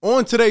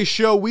On today's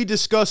show, we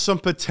discuss some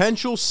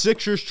potential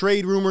Sixers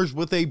trade rumors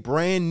with a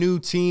brand new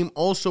team.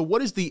 Also,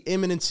 what is the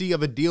imminency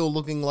of a deal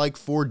looking like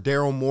for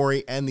Daryl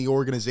Morey and the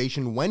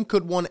organization? When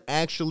could one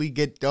actually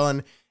get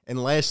done?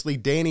 And lastly,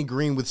 Danny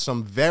Green with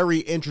some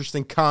very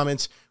interesting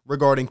comments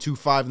regarding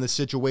 2-5 in the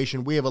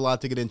situation. We have a lot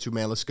to get into,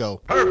 man. Let's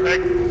go.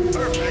 Perfect.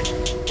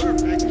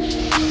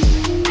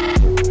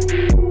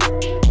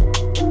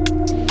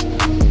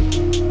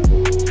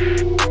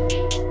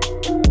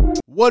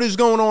 What is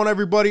going on,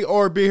 everybody?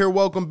 RB here.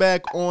 Welcome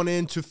back on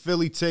into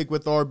Philly Take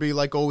with RB.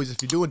 Like always,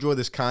 if you do enjoy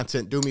this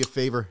content, do me a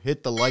favor,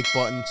 hit the like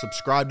button,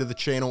 subscribe to the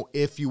channel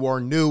if you are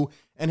new,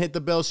 and hit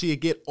the bell so you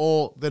get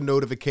all the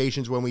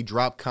notifications when we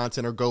drop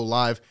content or go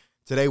live.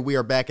 Today we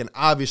are back, and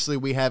obviously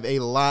we have a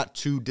lot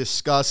to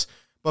discuss.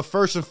 But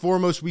first and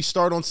foremost, we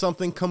start on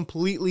something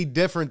completely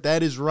different.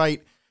 That is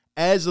right.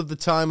 As of the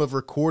time of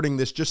recording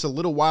this, just a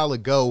little while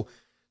ago,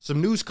 some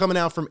news coming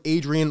out from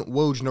Adrian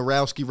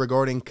Wojnarowski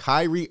regarding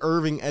Kyrie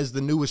Irving as the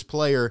newest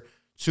player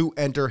to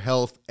enter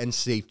health and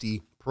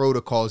safety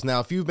protocols. Now,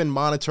 if you've been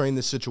monitoring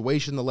this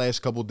situation the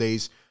last couple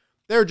days,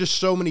 there are just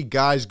so many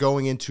guys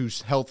going into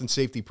health and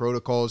safety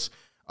protocols.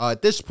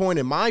 At this point,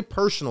 in my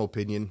personal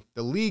opinion,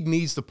 the league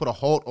needs to put a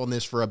halt on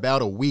this for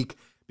about a week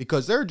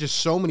because there are just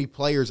so many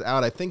players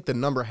out. I think the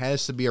number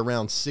has to be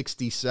around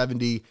 60,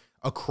 70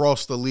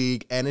 across the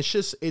league, and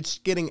it's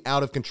getting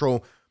out of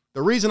control.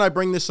 The reason I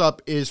bring this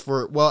up is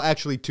for, well,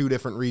 actually two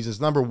different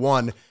reasons. Number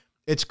one,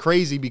 it's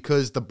crazy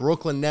because the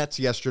Brooklyn Nets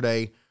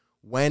yesterday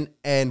went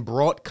and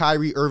brought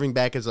Kyrie Irving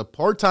back as a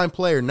part-time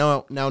player.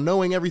 Now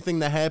knowing everything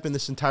that happened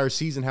this entire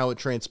season, how it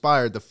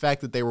transpired, the fact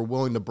that they were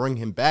willing to bring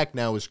him back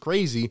now is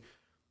crazy.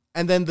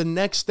 And then the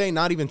next day,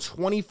 not even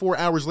 24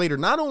 hours later,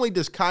 not only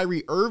does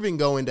Kyrie Irving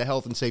go into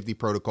health and safety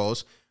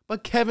protocols,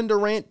 but Kevin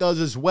Durant does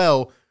as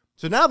well.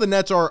 So now the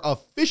Nets are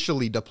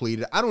officially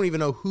depleted. I don't even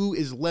know who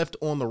is left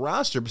on the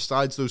roster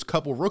besides those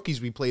couple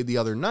rookies we played the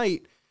other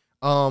night.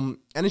 And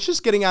it's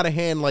just getting out of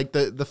hand. Like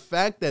the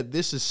fact that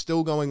this is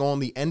still going on,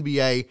 the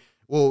NBA,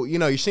 well, you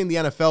know, you're seeing the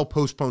NFL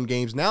postpone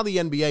games. Now the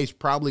NBA is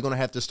probably going to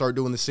have to start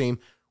doing the same,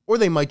 or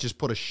they might just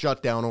put a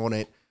shutdown on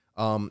it.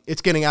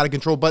 It's getting out of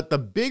control. But the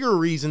bigger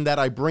reason that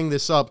I bring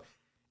this up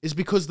is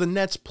because the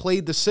Nets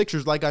played the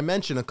Sixers, like I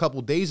mentioned a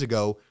couple days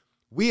ago.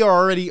 We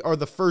already are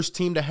the first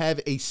team to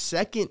have a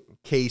second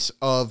case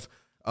of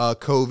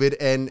COVID.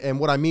 And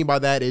what I mean by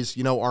that is,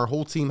 you know, our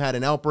whole team had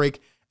an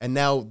outbreak. And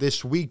now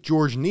this week,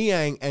 Georges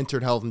Niang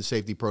entered health and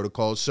safety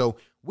protocols. So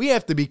we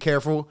have to be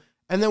careful.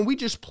 And then we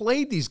just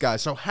played these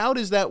guys. So how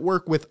does that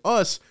work with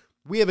us?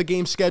 We have a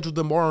game scheduled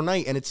tomorrow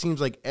night. And it seems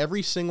like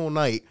every single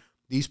night,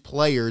 these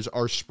players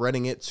are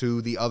spreading it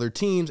to the other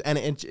teams. And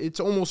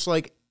it's almost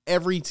like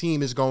every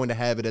team is going to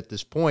have it at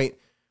this point.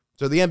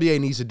 So the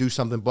NBA needs to do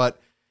something. But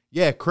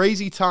yeah,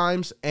 crazy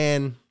times,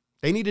 and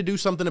they need to do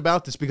something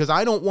about this because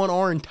I don't want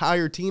our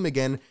entire team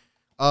again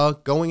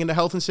going into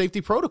health and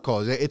safety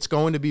protocols. It's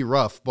going to be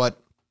rough.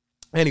 But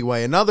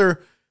anyway,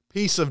 another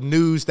piece of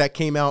news that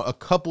came out a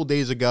couple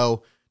days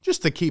ago,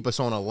 just to keep us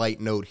on a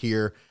light note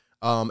here,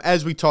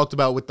 as we talked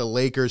about with the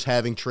Lakers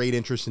having trade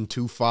interest in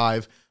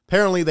 2-5,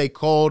 apparently they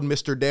called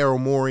Mr.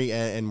 Daryl Morey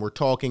and were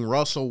talking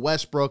Russell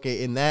Westbrook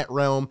in that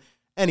realm,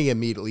 and he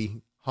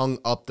immediately hung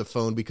up the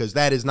phone because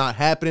that is not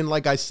happening.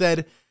 Like I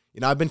said, you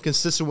know, I've been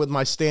consistent with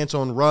my stance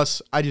on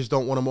Russ. I just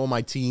don't want him on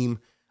my team.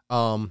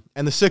 And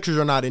the Sixers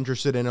are not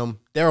interested in him.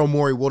 Daryl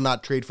Morey will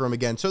not trade for him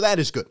again. So that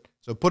is good.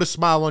 So put a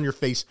smile on your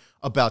face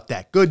about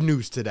that. Good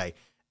news today.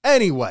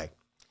 Anyway,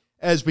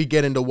 as we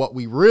get into what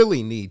we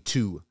really need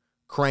to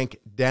crank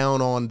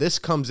down on, this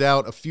comes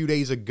out a few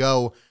days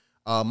ago.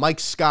 Mike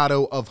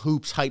Scotto of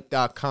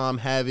HoopsHype.com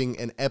having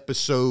an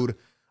episode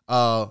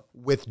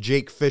with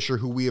Jake Fisher,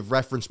 who we have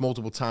referenced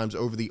multiple times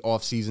over the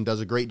offseason,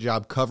 does a great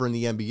job covering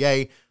the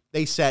NBA.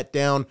 They sat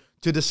down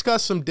to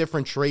discuss some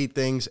different trade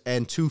things,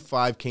 and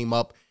 2-5 came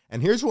up.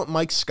 And here's what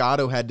Mike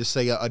Scotto had to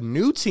say. A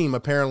new team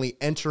apparently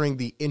entering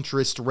the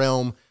interest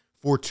realm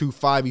for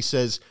 2-5. He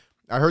says,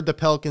 I heard the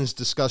Pelicans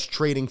discuss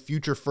trading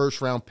future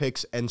first-round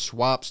picks and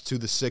swaps to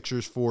the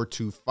Sixers for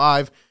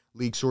 2-5.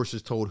 League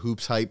sources told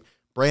Hoops Hype.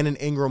 Brandon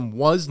Ingram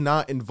was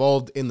not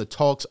involved in the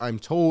talks, I'm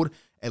told,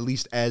 at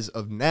least as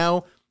of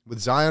now. With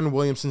Zion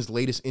Williamson's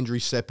latest injury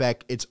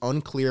setback, it's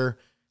unclear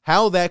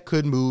how that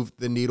could move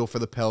the needle for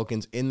the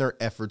Pelicans in their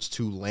efforts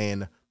to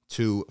land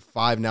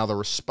 2-5. Now, the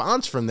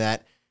response from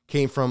that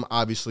came from,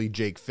 obviously,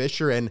 Jake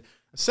Fisher, and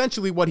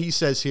essentially what he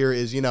says here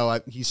is, you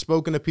know, he's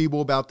spoken to people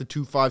about the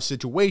 2-5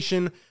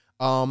 situation,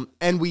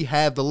 and we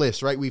have the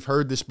list, right? We've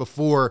heard this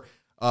before.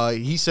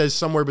 He says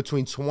somewhere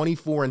between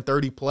 24 and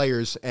 30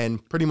 players,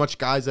 and pretty much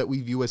guys that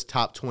we view as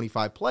top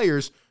 25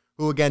 players,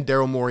 who, again,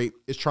 Daryl Morey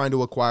is trying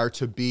to acquire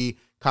to be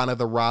kind of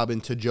the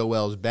Robin to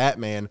Joel's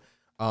Batman.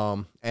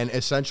 And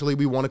essentially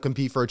we want to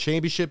compete for a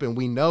championship, and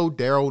we know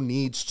Daryl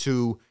needs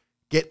to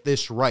get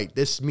this right.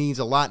 This means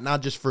a lot,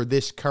 not just for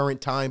this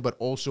current time, but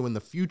also in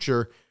the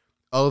future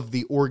of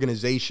the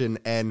organization.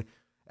 And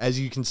as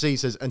you can see, he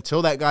says,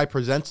 until that guy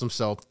presents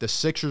himself, the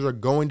Sixers are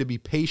going to be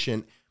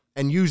patient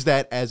and use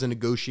that as a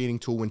negotiating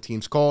tool when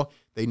teams call.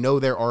 They know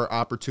there are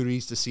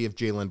opportunities to see if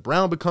Jaylen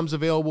Brown becomes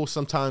available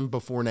sometime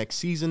before next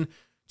season,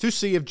 to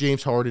see if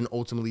James Harden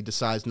ultimately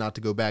decides not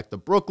to go back to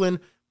Brooklyn,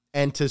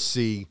 and to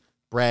see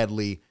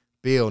Bradley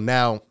Beal.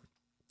 Now,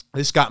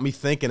 this got me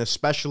thinking,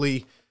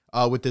 especially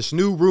with this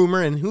new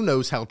rumor, and who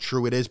knows how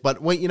true it is,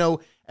 but when,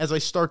 as I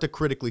start to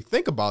critically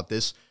think about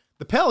this,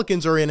 the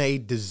Pelicans are in a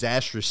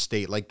disastrous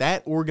state. Like,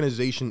 that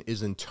organization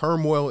is in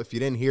turmoil. If you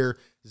didn't hear,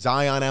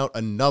 Zion out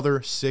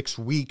another 6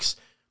 weeks.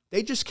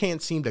 They just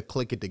can't seem to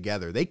click it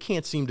together. They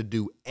can't seem to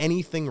do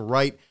anything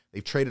right.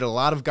 They've traded a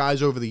lot of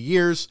guys over the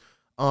years.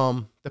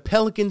 The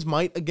Pelicans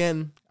might,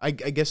 again, I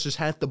guess just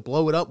have to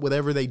blow it up,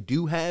 whatever they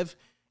do have,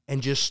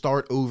 and just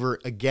start over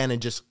again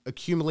and just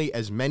accumulate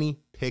as many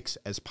picks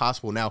as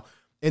possible. Now,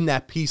 in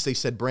that piece, they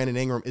said Brandon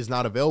Ingram is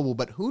not available,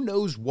 but who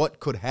knows what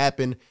could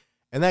happen.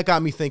 And that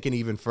got me thinking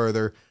even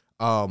further.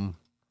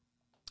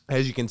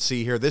 As you can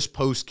see here, this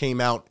post came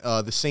out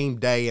the same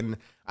day, and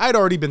I'd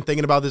already been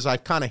thinking about this.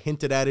 I've kind of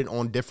hinted at it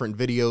on different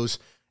videos,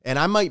 and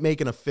I might make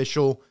an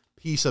official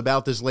piece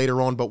about this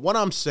later on. But what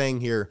I'm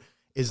saying here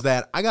is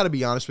that I got to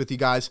be honest with you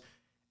guys,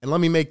 and let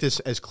me make this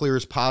as clear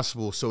as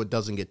possible so it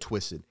doesn't get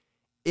twisted.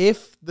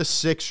 If the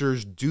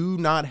Sixers do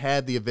not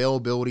have the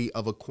availability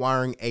of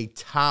acquiring a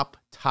top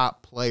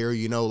player,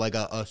 like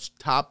a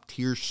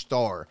top-tier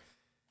star,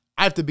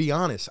 I have to be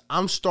honest,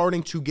 I'm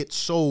starting to get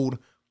sold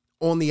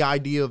on the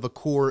idea of a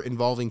core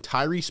involving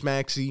Tyrese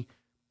Maxey,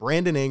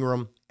 Brandon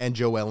Ingram, and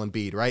Joel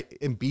Embiid, right?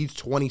 Embiid's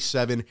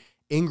 27.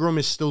 Ingram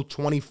is still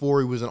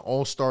 24. He was an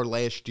all-star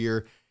last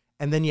year.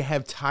 And then you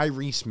have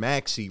Tyrese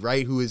Maxey,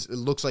 right, who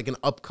looks like an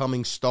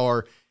upcoming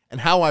star. And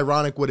how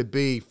ironic would it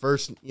be,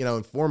 first,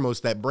 and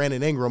foremost, that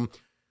Brandon Ingram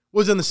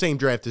was in the same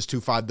draft as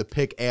 2-5, the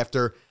pick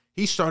after.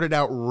 He started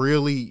out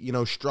really,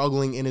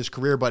 struggling in his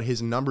career, but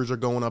his numbers are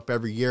going up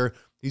every year.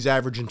 He's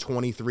averaging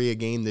 23 a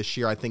game this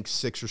year, I think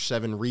 6 or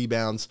 7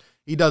 rebounds.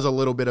 He does a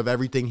little bit of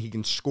everything. He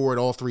can score at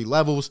all 3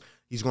 levels.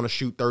 He's going to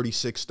shoot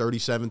 36,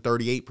 37,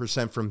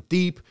 38% from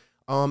deep.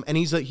 And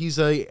he's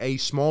a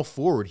small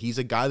forward. He's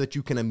a guy that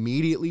you can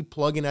immediately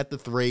plug in at the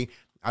 3.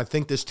 I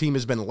think this team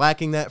has been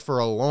lacking that for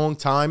a long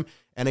time.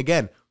 And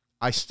again,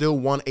 I still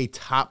want a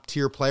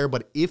top-tier player,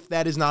 but if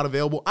that is not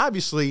available,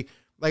 obviously,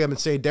 like I've been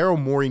saying, Daryl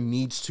Morey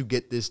needs to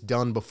get this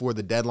done before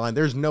the deadline.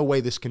 There's no way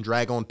this can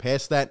drag on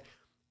past that.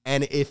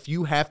 And if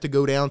you have to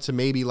go down to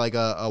maybe like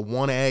a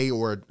 1A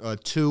or a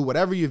 2,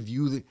 whatever you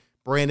view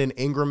Brandon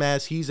Ingram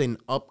as, he's an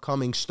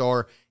upcoming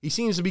star. He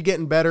seems to be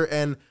getting better,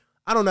 and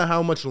I don't know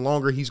how much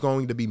longer he's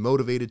going to be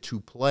motivated to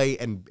play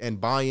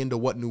and buy into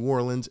what New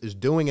Orleans is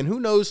doing. And who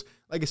knows,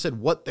 like I said,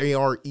 what they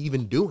are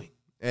even doing.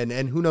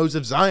 And who knows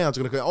if Zion's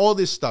going to – all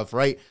this stuff,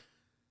 right?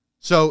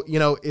 So,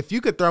 if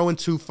you could throw in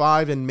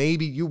 2-5 and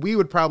maybe we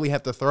would probably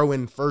have to throw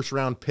in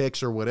first-round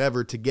picks or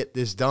whatever to get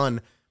this done,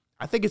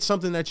 I think it's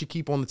something that you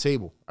keep on the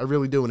table. I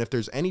really do. And if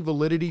there's any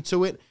validity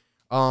to it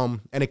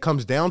and it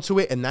comes down to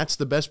it and that's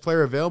the best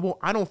player available,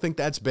 I don't think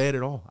that's bad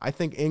at all. I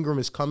think Ingram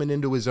is coming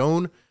into his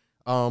own.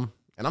 And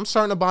I'm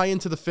starting to buy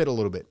into the fit a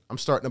little bit.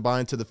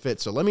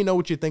 So let me know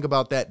what you think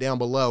about that down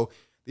below.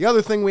 The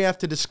other thing we have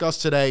to discuss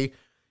today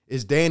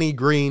is Danny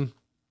Green,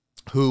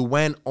 who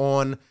went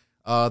on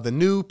the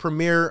new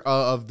premiere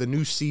of the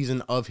new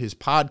season of his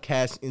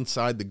podcast,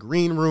 Inside the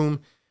Green Room.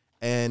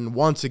 And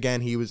once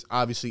again, he was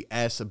obviously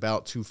asked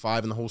about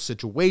 2-5 and the whole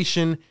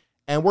situation.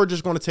 And we're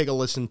just going to take a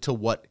listen to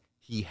what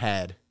he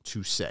had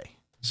to say.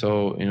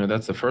 So,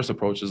 that's the first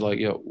approach is like,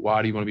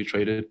 why do you want to be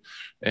traded?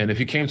 And if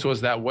he came to us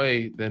that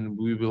way, then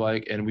we'd be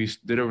like, and we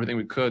did everything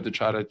we could to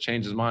try to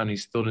change his mind. He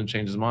still didn't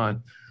change his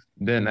mind.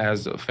 Then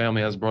as a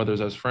family, as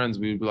brothers, as friends,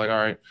 we'd be like, all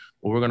right,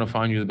 well, we're going to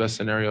find you the best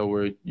scenario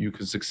where you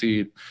can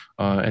succeed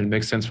and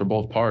make sense for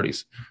both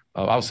parties.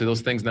 Obviously, those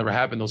things never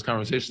happen. Those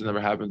conversations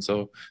never happen.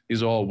 So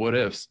these are all what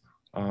ifs.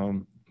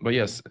 But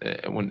yes,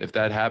 if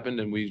that happened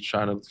and we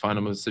try to find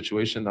him a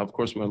situation, of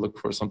course, we're going to look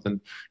for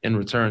something in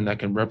return that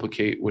can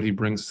replicate what he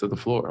brings to the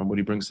floor and what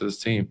he brings to this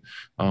team,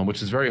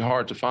 which is very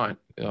hard to find.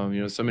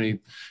 He's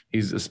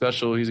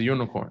a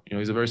unicorn.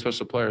 He's a very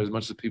special player. As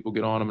much as people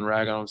get on him and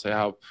rag on him and say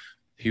how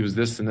he was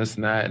this and this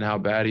and that and how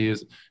bad he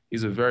is,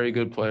 he's a very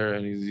good player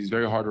and he's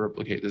very hard to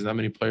replicate. There's not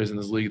many players in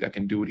this league that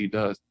can do what he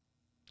does.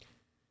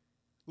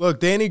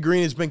 Look, Danny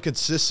Green has been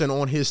consistent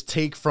on his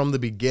take from the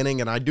beginning,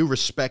 and I do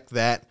respect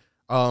that.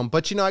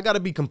 But, I got to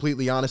be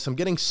completely honest. I'm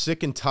getting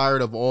sick and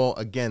tired of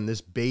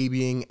this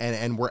babying,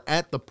 and we're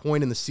at the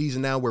point in the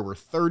season now where we're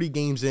 30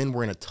 games in.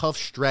 We're in a tough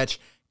stretch.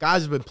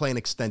 Guys have been playing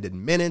extended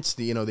minutes.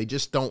 They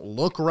just don't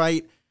look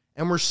right,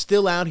 and we're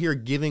still out here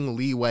giving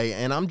leeway,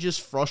 and I'm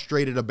just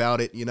frustrated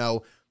about it.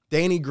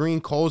 Danny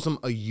Green calls him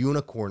a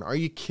unicorn. Are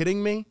you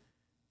kidding me?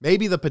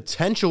 Maybe the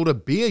potential to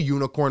be a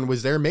unicorn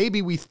was there.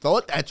 Maybe we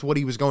thought that's what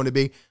he was going to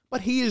be,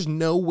 but he is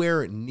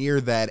nowhere near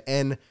that,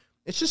 and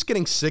it's just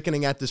getting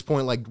sickening at this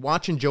point. Like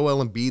watching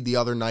Joel Embiid the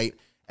other night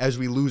as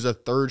we lose a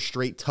third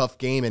straight tough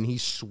game and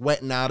he's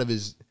sweating out of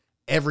his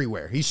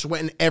everywhere. He's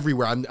sweating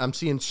everywhere. I'm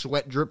seeing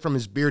sweat drip from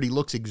his beard. He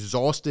looks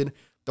exhausted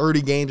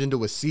 30 games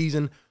into a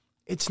season.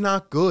 It's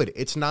not good.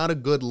 It's not a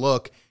good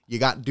look. You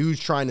got dudes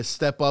trying to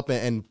step up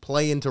and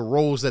play into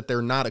roles that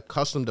they're not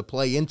accustomed to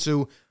play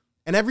into.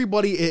 And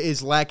everybody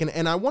is lacking.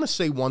 And I want to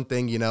say one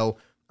thing, you know,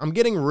 I'm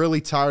getting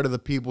really tired of the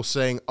people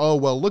saying, oh,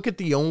 well, look at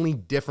the only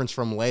difference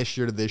from last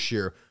year to this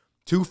year.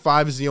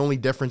 2-5 is the only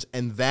difference,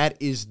 and that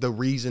is the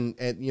reason,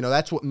 and you know,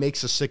 that's what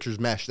makes the Sixers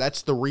mesh.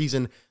 That's the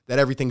reason that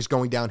everything's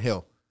going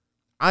downhill.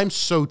 I'm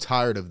so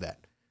tired of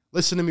that.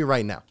 Listen to me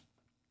right now.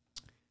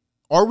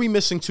 Are we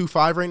missing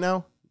 2-5 right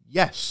now?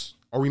 Yes.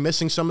 Are we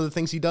missing some of the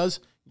things he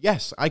does?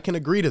 Yes, I can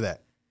agree to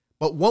that.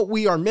 But what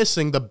we are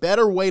missing, the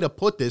better way to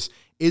put this,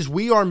 is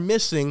we are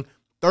missing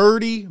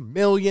 $30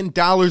 million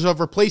of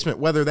replacement,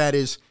 whether that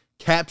is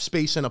cap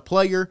space in a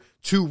player,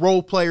 2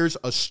 role players,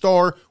 a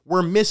star.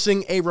 We're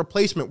missing a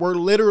replacement. We're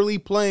literally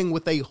playing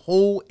with a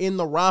hole in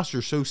the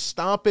roster. So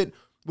stop it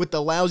with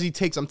the lousy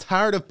takes. I'm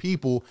tired of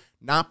people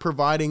not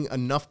providing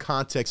enough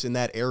context in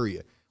that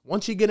area.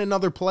 Once you get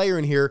another player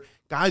in here,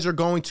 guys are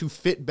going to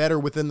fit better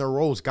within their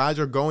roles. Guys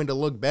are going to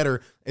look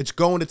better. It's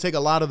going to take a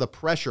lot of the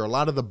pressure, a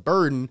lot of the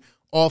burden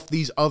off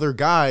these other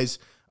guys.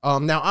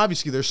 Now,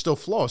 obviously, there's still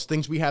flaws,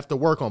 things we have to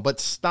work on, but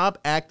stop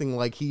acting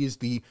like he is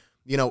the,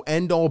 you know,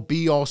 end-all,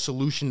 be-all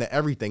solution to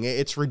everything.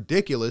 It's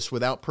ridiculous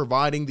without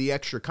providing the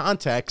extra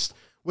context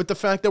with the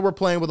fact that we're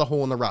playing with a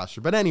hole in the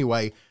roster. But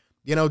anyway,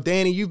 you know,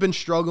 Danny, you've been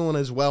struggling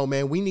as well,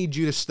 man. We need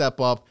you to step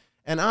up.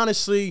 And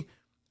honestly,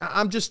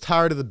 I'm just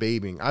tired of the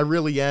babying. I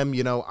really am.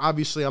 You know,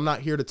 obviously, I'm not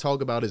here to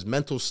talk about his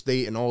mental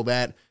state and all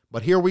that,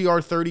 but here we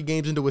are 30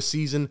 games into a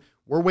season.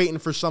 We're waiting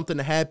for something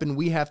to happen.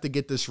 We have to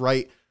get this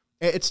right.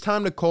 It's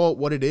time to call it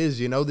what it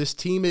is. You know, this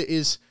team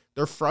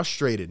they're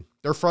frustrated.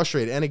 They're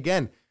frustrated. And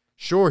again,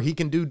 sure, he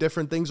can do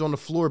different things on the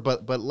floor,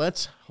 but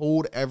let's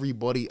hold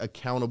everybody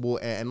accountable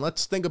and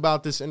let's think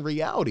about this in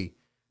reality.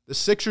 The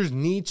Sixers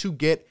need to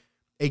get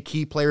a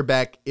key player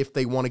back if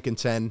they want to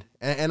contend.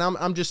 And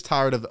I'm just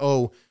tired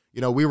of, you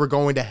know, we were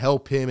going to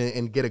help him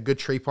and get a good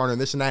trade partner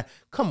and this and that.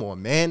 Come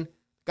on, man.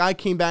 Guy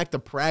came back to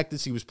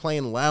practice. He was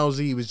playing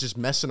lousy. He was just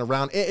messing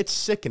around. It's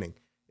sickening.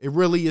 It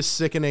really is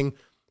sickening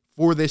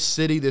for this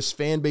city, this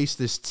fan base,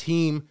 this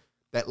team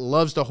that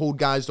loves to hold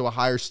guys to a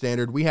higher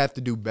standard. We have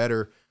to do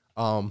better.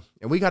 And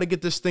we got to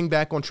get this thing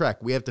back on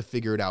track. We have to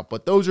figure it out.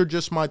 But those are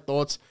just my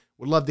thoughts.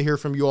 Would love to hear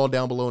from you all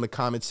down below in the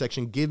comment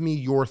section. Give me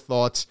your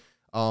thoughts.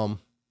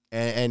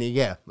 And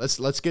yeah,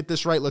 let's get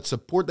this right. Let's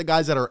support the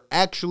guys that are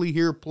actually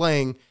here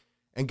playing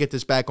and get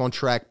this back on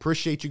track.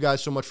 Appreciate you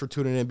guys so much for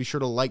tuning in. Be sure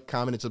to like,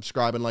 comment, and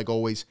subscribe. And like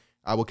always,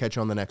 I will catch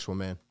you on the next one,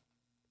 man.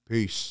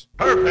 Peace.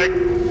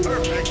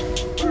 Perfect.